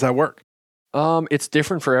does that work? It's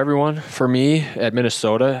different for everyone. For me at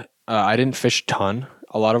Minnesota, I didn't fish a ton.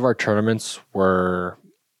 A lot of our tournaments were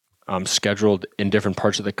scheduled in different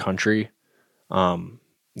parts of the country,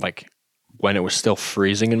 like when it was still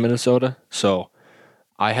freezing in Minnesota. So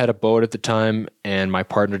I had a boat at the time, and my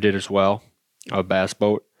partner did as well, a bass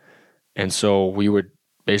boat. And so we would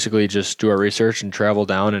basically just do our research and travel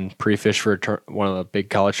down and pre-fish for one of the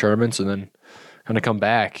big college tournaments, and then kind of come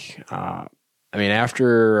back.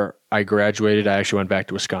 After I graduated, I actually went back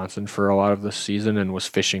to Wisconsin for a lot of the season and was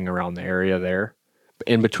fishing around the area there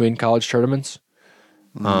in between college tournaments.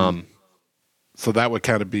 So that would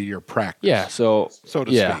kind of be your practice. Yeah. So to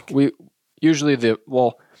speak. We usually a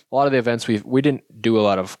lot of the events we didn't do a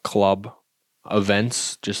lot of club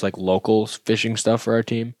events, just like local fishing stuff for our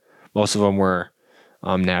team. Most of them were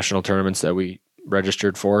national tournaments that we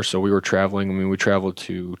registered for. So we were traveling. I mean, we traveled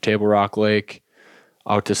to Table Rock Lake,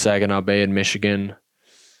 out to Saginaw Bay in Michigan.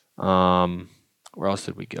 Where else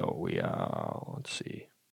did we go? Let's see.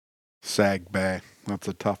 Sag Bay. That's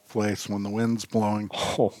a tough place when the wind's blowing.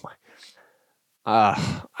 Oh my.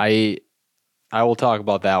 I will talk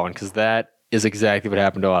about that one because that is exactly what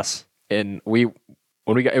happened to us. And it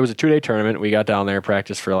was a 2-day tournament. We got down there,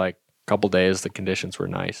 practiced for like a couple days. The conditions were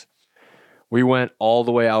nice. We went all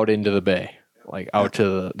the way out into the bay, like out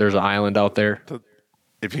to there's an island out there.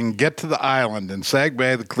 If you can get to the island in Sag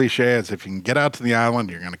Bay, the cliche is if you can get out to the island,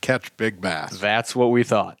 you're going to catch big bass. That's what we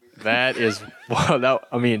thought. That is, we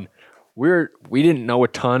didn't know a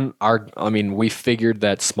ton. We figured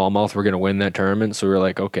that smallmouth were going to win that tournament. So we were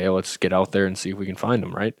like, okay, let's get out there and see if we can find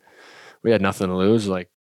them, right? we had nothing to lose. Like,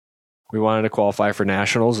 we wanted to qualify for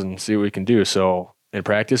nationals and see what we can do. So in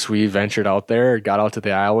practice, we ventured out there, got out to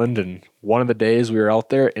the island, and one of the days we were out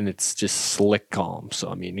there, and it's just slick calm. So,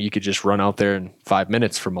 I mean, you could just run out there in 5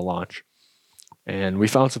 minutes from a launch. And we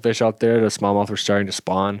found some fish out there. The smallmouth were starting to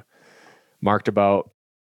spawn. Marked about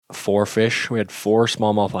 4 fish. We had 4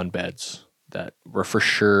 smallmouth on beds that were for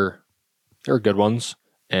sure, they were good ones.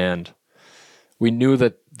 And we knew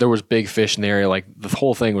that there was big fish in the area. Like, the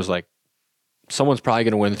whole thing was like, someone's probably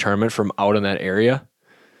going to win the tournament from out in that area.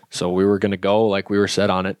 So we were going to go, like, we were set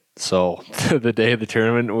on it. So the day of the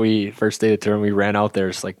tournament, first day of the tournament, we ran out there.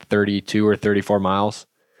 It's like 32 or 34 miles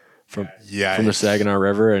from the Saginaw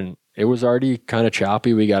River. And it was already kind of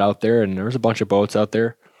choppy. We got out there and there was a bunch of boats out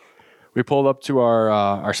there. We pulled up to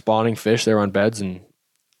our spawning fish. They were on beds and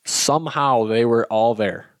somehow they were all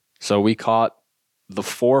there. So we caught the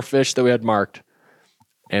 4 fish that we had marked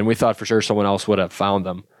and we thought for sure someone else would have found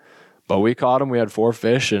them. But we caught them. We had 4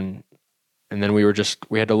 fish and then we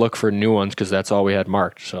had to look for new ones because that's all we had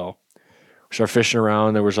marked. So we started fishing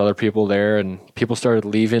around. There was other people there and people started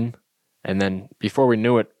leaving. And then before we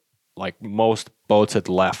knew it, like, most boats had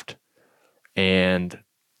left. And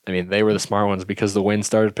I mean, they were the smart ones because the wind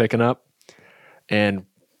started picking up. And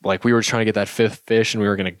like, we were trying to get that 5th fish and we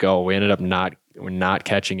were going to go. We ended up not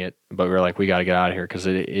catching it, but we were like, we got to get out of here because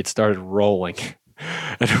it started rolling.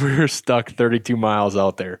 And we were stuck 32 miles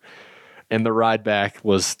out there. And the ride back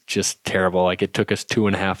was just terrible. Like, it took us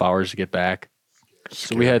 2.5 hours to get back.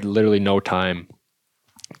 So we had literally no time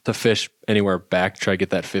to fish anywhere back to try to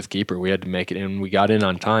get that 5th keeper. We had to make it in. We got in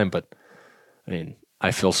on time, but I mean,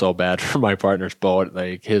 I feel so bad for my partner's boat.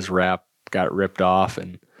 Like, his wrap got ripped off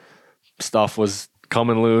and stuff was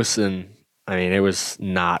coming loose. And I mean, it was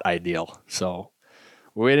not ideal. So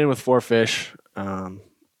we went in with 4 fish and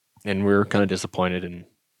we were kind of disappointed. And,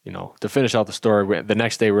 you know, to finish out the story, the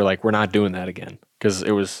next day we're like, we're not doing that again. Because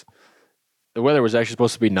the weather was actually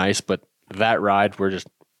supposed to be nice, but that ride,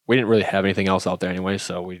 we didn't really have anything else out there anyway,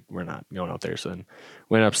 so we're not going out there. So then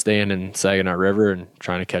we ended up staying in Saginaw River and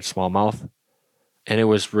trying to catch smallmouth. And it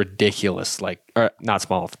was ridiculous. Like, or not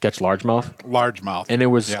smallmouth, catch largemouth. Largemouth. And it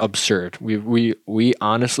was absurd. We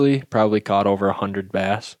honestly probably caught over 100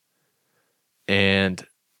 bass. And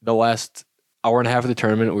the last hour and a half of the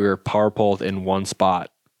tournament, we were power poled in one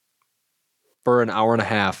spot for an hour and a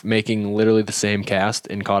half, making literally the same cast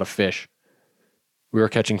and caught a fish. We were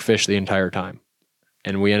catching fish the entire time.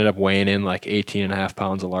 And we ended up weighing in like 18.5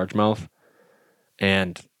 pounds of largemouth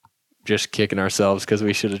and just kicking ourselves because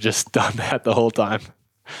we should have just done that the whole time.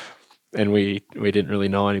 And we didn't really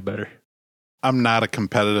know any better. I'm not a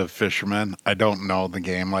competitive fisherman. I don't know the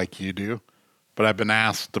game like you do, but I've been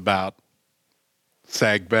asked about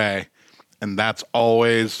Sag Bay, and that's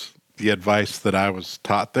always the advice that I was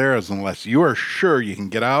taught there is unless you are sure you can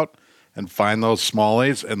get out and find those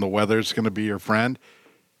smallies and the weather's going to be your friend,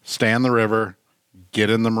 stay in the river, get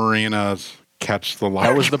in the marinas, catch the largemouth.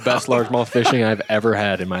 That was the best largemouth fishing I've ever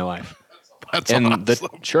had in my life. That's and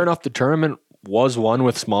awesome. Sure enough, the tournament was won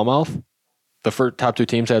with smallmouth. The first top 2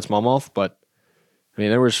 teams had smallmouth, but I mean,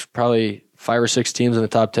 there was probably 5 or 6 teams in the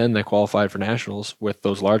top 10 that qualified for nationals with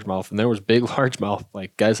those largemouth, and there was big largemouth.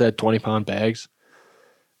 Like, guys had 20-pound bags,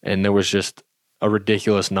 and there was just a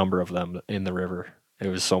ridiculous number of them in the river. It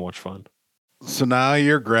was so much fun. So now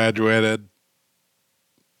you're graduated,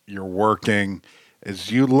 you're working.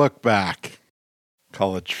 As you look back,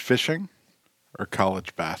 college fishing or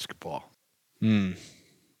college basketball?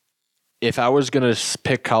 If I was going to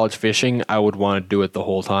pick college fishing, I would want to do it the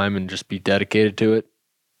whole time and just be dedicated to it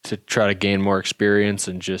to try to gain more experience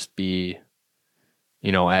and just be,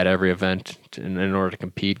 you know, at every event in order to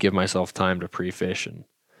compete, give myself time to pre-fish. And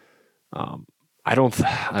I don't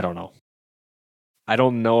know. I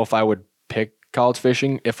don't know if I would pick college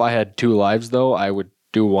fishing. If I had 2 lives, though, I would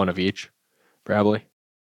do one of each, probably.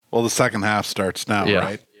 Well, the second half starts now,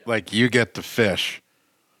 right? Like, you get to fish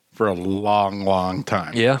for a long, long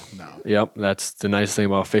time. Yeah. No. Yep. That's the nice thing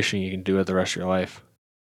about fishing. You can do it the rest of your life.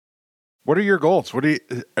 What are your goals?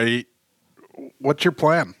 What's your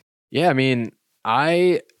plan? Yeah. I mean,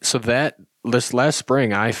 this last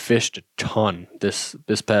spring, I fished a ton this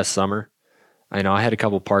past summer. I know I had a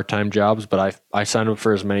couple part-time jobs, but I signed up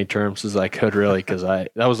for as many terms as I could, really, because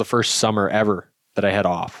that was the first summer ever that I had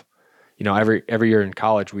off. You know, every year in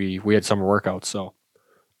college, we had summer workouts, so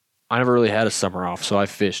I never really had a summer off, so I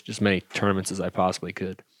fished as many tournaments as I possibly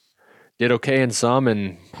could. Did okay in some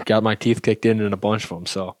and got my teeth kicked in a bunch of them,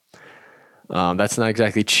 so that's not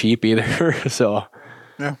exactly cheap either. So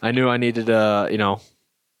yeah. I knew I needed to,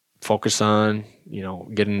 focus on,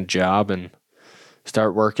 getting a job and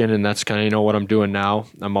start working, and that's kind of, what I'm doing now.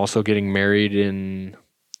 I'm also getting married in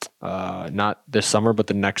not this summer, but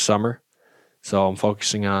the next summer. So I'm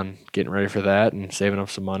focusing on getting ready for that and saving up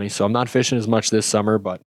some money. So I'm not fishing as much this summer,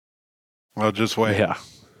 but Well, just wait. yeah,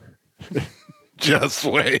 Just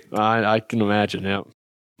wait. I can imagine. Yeah,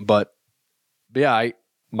 but yeah,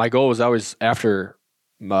 my goal was always after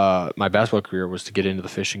my basketball career was to get into the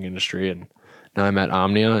fishing industry, and now I'm at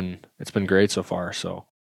Omnia, and it's been great so far. So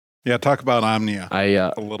Yeah, talk about Omnia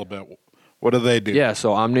a little bit. What do they do? Yeah,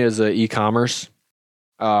 so Omnia is a e-commerce,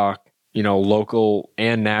 local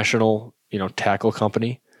and national, tackle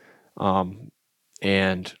company.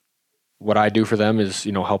 And what I do for them is,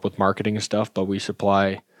 help with marketing and stuff, but we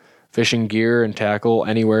supply fishing gear and tackle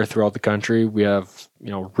anywhere throughout the country. We have,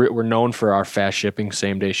 we're known for our fast shipping,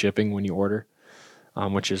 same day shipping when you order,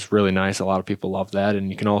 which is really nice. A lot of people love that.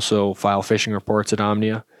 And you can also file fishing reports at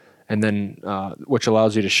Omnia, and then which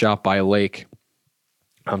allows you to shop by lake.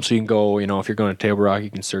 So you can go, if you're going to Table Rock,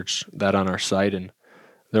 you can search that on our site, and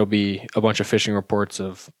there'll be a bunch of fishing reports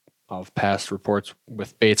of past reports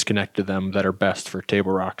with baits connected to them that are best for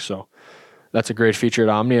Table Rock. So that's a great feature at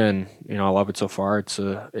Omnia, and I love it so far. It's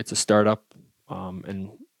a startup,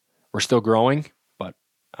 and we're still growing, but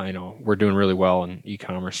I know we're doing really well in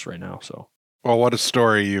e-commerce right now. So Well, what a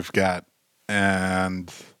story you've got,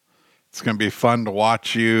 and it's going to be fun to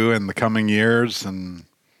watch you in the coming years and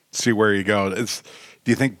see where you go. Do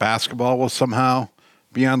you think basketball will somehow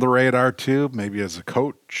be on the radar too? Maybe as a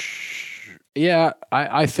coach? yeah,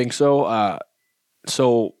 I think so.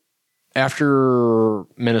 So after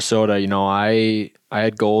Minnesota, I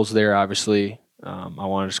had goals there. Obviously, I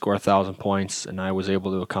wanted to score 1,000 points, and I was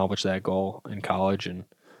able to accomplish that goal in college. And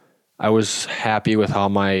I was happy with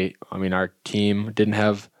how our team didn't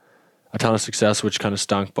have a ton of success, which kind of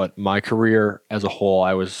stunk. But my career as a whole,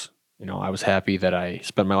 I was happy that I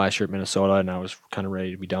spent my last year at Minnesota, and I was kind of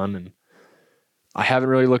ready to be done. And I haven't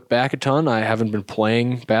really looked back a ton. I haven't been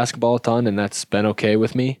playing basketball a ton, and that's been okay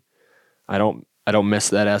with me. I don't miss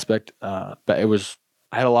that aspect. But I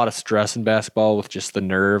had a lot of stress in basketball with just the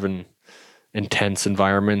nerve and intense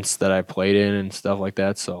environments that I played in and stuff like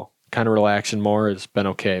that. So kind of relaxing more has been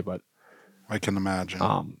okay. But I can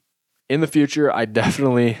imagine. In the future, I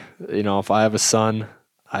definitely, if I have a son,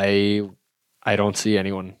 I don't see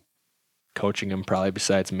anyone coaching him probably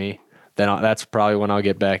besides me. Then that's probably when I'll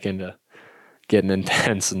get back into getting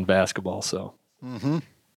intense in basketball. So,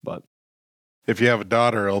 but if you have a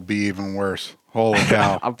daughter, it'll be even worse. Holy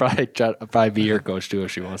cow. I'll probably be your coach too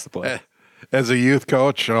if she wants to play. As a youth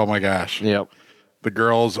coach, oh my gosh. Yep. The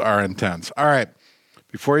girls are intense. All right.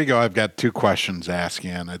 Before you go, I've got 2 questions to ask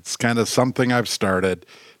you, and it's kind of something I've started.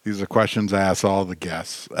 These are questions I ask all the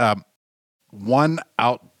guests. One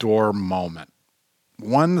outdoor moment,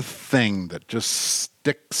 one thing that just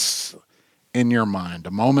sticks in your mind,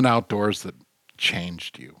 a moment outdoors that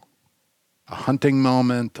changed you. A hunting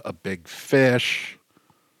moment, a big fish,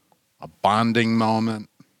 a bonding moment.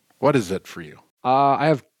 What is it for you?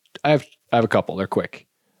 I have a couple. They're quick.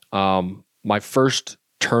 My first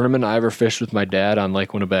tournament I ever fished with my dad on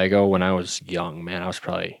Lake Winnebago when I was young. Man, I was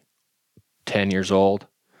probably 10 years old.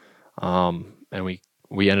 And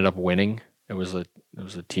we ended up winning. It was a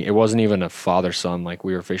team. It wasn't even a father-son. Like,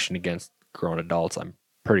 we were fishing against grown adults. I'm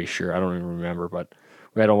pretty sure. I don't even remember, but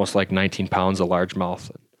we had almost like 19 pounds of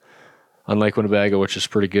largemouth on Lake Winnebago, which is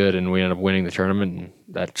pretty good. And we ended up winning the tournament, and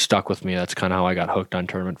that stuck with me. That's kind of how I got hooked on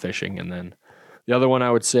tournament fishing. And then the other one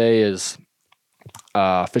I would say is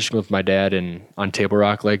fishing with my dad on Table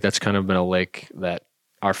Rock Lake. That's kind of been a lake that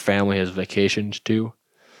our family has vacationed to.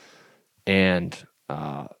 And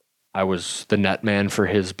I was the net man for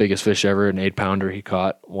his biggest fish ever, an 8-pounder he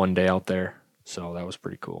caught one day out there. So that was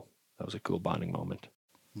pretty cool. That was a cool bonding moment.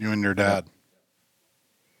 You and your dad.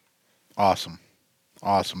 Awesome.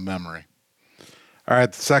 Awesome memory. All right,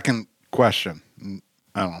 the second question.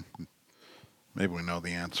 I don't know. Maybe we know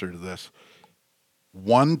the answer to this.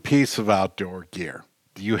 One piece of outdoor gear.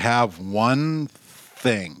 Do you have one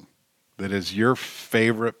thing that is your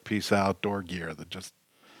favorite piece of outdoor gear that just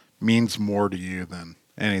means more to you than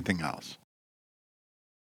anything else?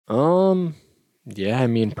 Yeah,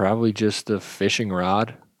 probably just a fishing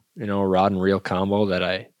rod, a rod and reel combo that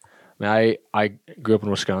I grew up in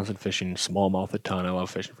Wisconsin fishing smallmouth a ton. I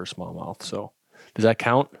love fishing for smallmouth. So does that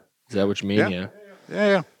count? Is that what you mean?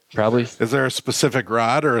 Yeah. Probably. Is there a specific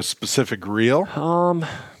rod or a specific reel?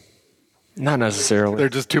 Not necessarily. They're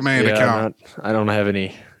just too many to count. I don't have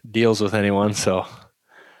any deals with anyone, so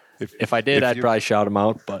if I did, I'd probably shout them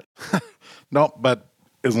out. But no, but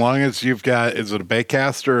as long as you've got, is it a bait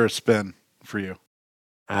cast or a spin for you?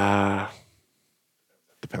 Depends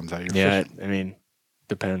how you're fishing.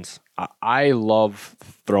 Depends. I love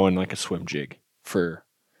throwing like a swim jig for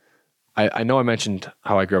I know I mentioned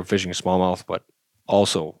how I grew up fishing smallmouth, but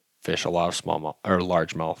also fish a lot of smallmouth or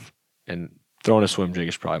largemouth, and throwing a swim jig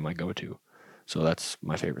is probably my go-to. So that's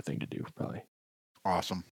my favorite thing to do, probably.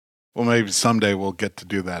 Awesome. Well, maybe someday we'll get to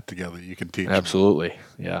do that together. You can teach me. Absolutely.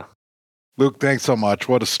 Yeah. Luke, thanks so much.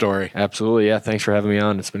 What a story. Absolutely. Yeah. Thanks for having me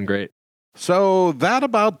on. It's been great. So that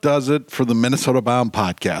about does it for the Minnesota Bound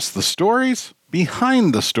podcast. The stories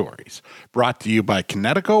behind the stories, brought to you by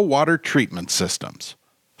Connecticut Water Treatment Systems,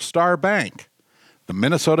 Star Bank, the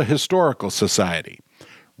Minnesota Historical Society,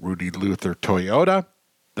 Rudy Luther Toyota,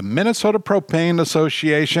 the Minnesota Propane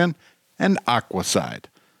Association, and Aquaside.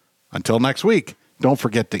 Until next week, don't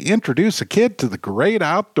forget to introduce a kid to the great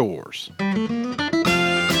outdoors.